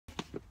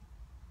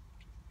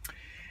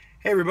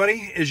Hey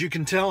everybody, as you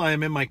can tell, I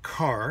am in my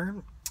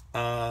car,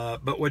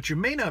 but what you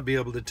may not be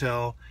able to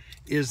tell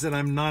is that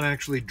I'm not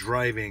actually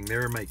driving.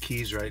 There are my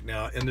keys right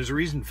now, and there's a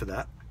reason for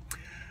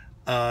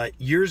that.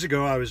 Years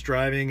ago, I was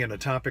driving and a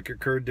topic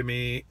occurred to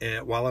me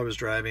while I was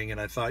driving, and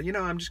I thought,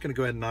 I'm just going to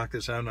go ahead and knock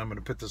this out, and I'm going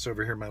to put this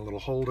over here in my little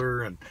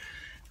holder, and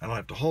I don't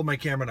have to hold my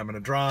camera, and I'm going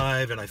to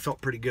drive, and I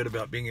felt pretty good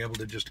about being able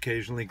to just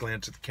occasionally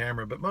glance at the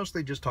camera, but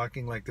mostly just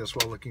talking like this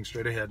while looking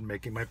straight ahead and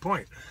making my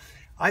point.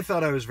 I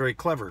thought I was very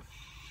clever.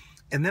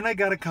 And then I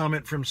got a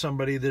comment from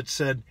somebody that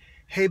said,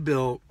 "Hey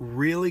Bill,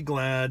 really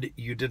glad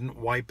you didn't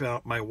wipe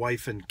out my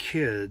wife and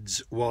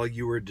kids while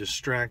you were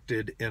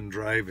distracted and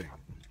driving."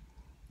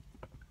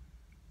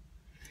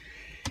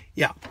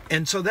 Yeah,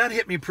 and so that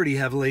hit me pretty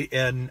heavily,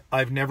 and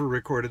I've never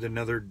recorded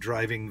another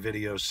driving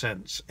video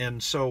since.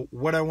 And so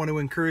what I want to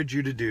encourage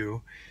you to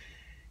do,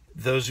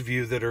 those of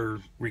you that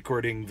are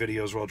recording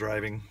videos while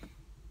driving,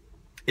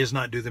 is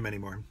not do them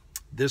anymore.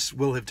 This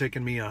will have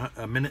taken me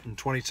a minute and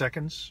 20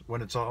 seconds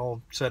when it's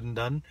all said and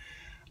done.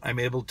 I'm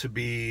able to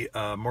be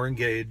more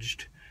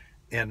engaged,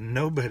 and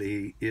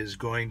nobody is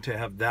going to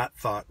have that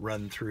thought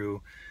run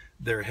through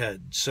their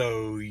head.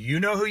 So you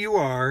know who you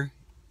are.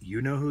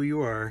 You know who you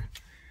are.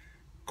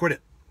 Quit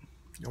it.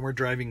 No more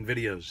driving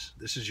videos.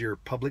 This is your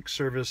public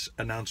service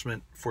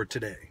announcement for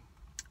today.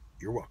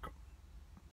 You're welcome.